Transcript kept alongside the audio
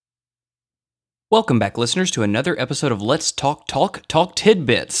Welcome back, listeners, to another episode of Let's Talk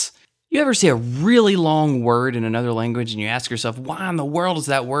Tidbits. You ever see a really long word in another language and you ask yourself, why in the world is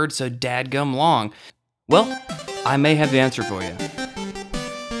that word so dadgum long? Well, I may have the answer for you.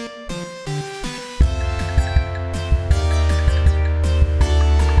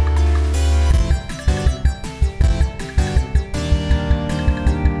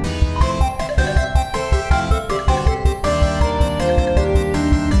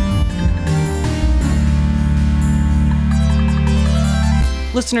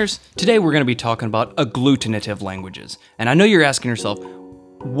 Listeners, today we're going to be talking about agglutinative languages. And I know you're asking yourself,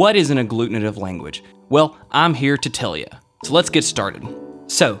 what is an agglutinative language? Well, I'm here to tell you. So let's get started.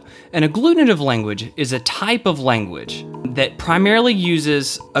 So, an agglutinative language is a type of language that primarily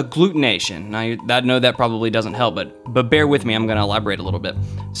uses agglutination. Now, I know that probably doesn't help, but bear with me, I'm going to elaborate a little bit.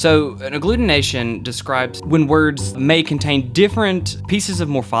 So, an agglutination describes when words may contain different pieces of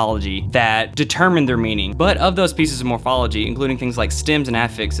morphology that determine their meaning, but of those pieces of morphology, including things like stems and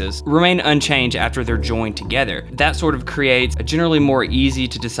affixes, remain unchanged after they're joined together. That sort of creates a generally more easy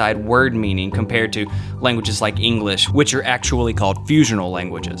to decide word meaning compared to languages like English, which are actually called fusional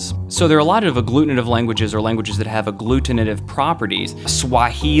languages. So there are a lot of agglutinative languages or languages that have agglutinative properties.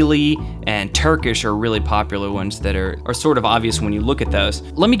 Swahili and Turkish are really popular ones that are sort of obvious when you look at those.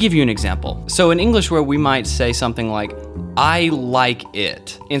 Let me give you an example. So in English, where we might say something like, I like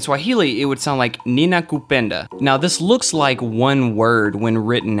it. In Swahili, it would sound like ninakupenda. Now this looks like one word when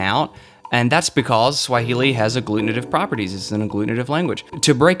written out, and that's because Swahili has agglutinative properties. It's an agglutinative language.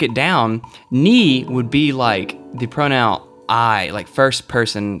 To break it down, ni would be like the pronoun I, like first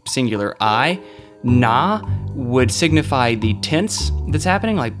person singular I. Na would signify the tense that's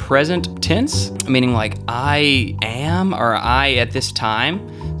happening, like present tense, meaning like I am or I at this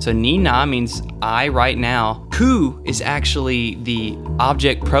time. So ni na means I right now. Ku is actually the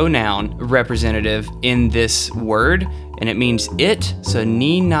object pronoun representative in this word, and it means it. So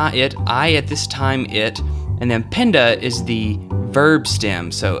ni na it, I at this time it. And then penda is the verb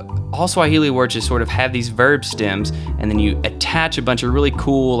stem. So all Swahili words just sort of have these verb stems, and then you attach a bunch of really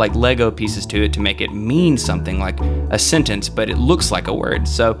cool like Lego pieces to it to make it mean something like a sentence, but it looks like a word.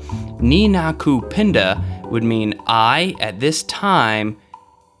 So ni na ku penda would mean I at this time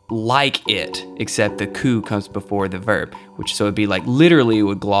like it, except the ku comes before the verb, which so it'd be like literally it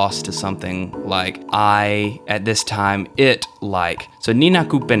would gloss to something like I at this time it like. So ni na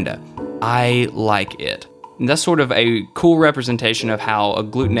ku penda, I like it. And that's sort of a cool representation of how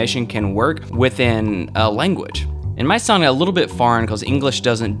agglutination can work within a language. It might sound a little bit foreign because English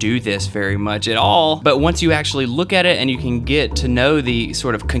doesn't do this very much at all, but once you actually look at it and you can get to know the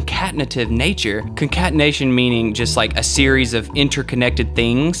sort of concatenative nature, concatenation meaning just like a series of interconnected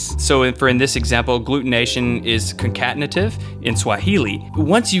things. So in this example, agglutination is concatenative in Swahili.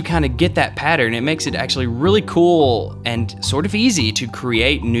 Once you kind of get that pattern, it makes it actually really cool and sort of easy to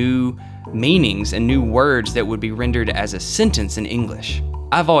create new meanings and new words that would be rendered as a sentence in English.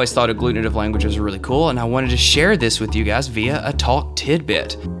 I've always thought agglutinative languages are really cool, and I wanted to share this with you guys via a Talk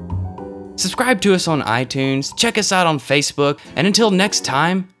Tidbit. Subscribe to us on iTunes, check us out on Facebook, and until next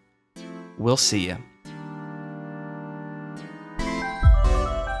time, we'll see you.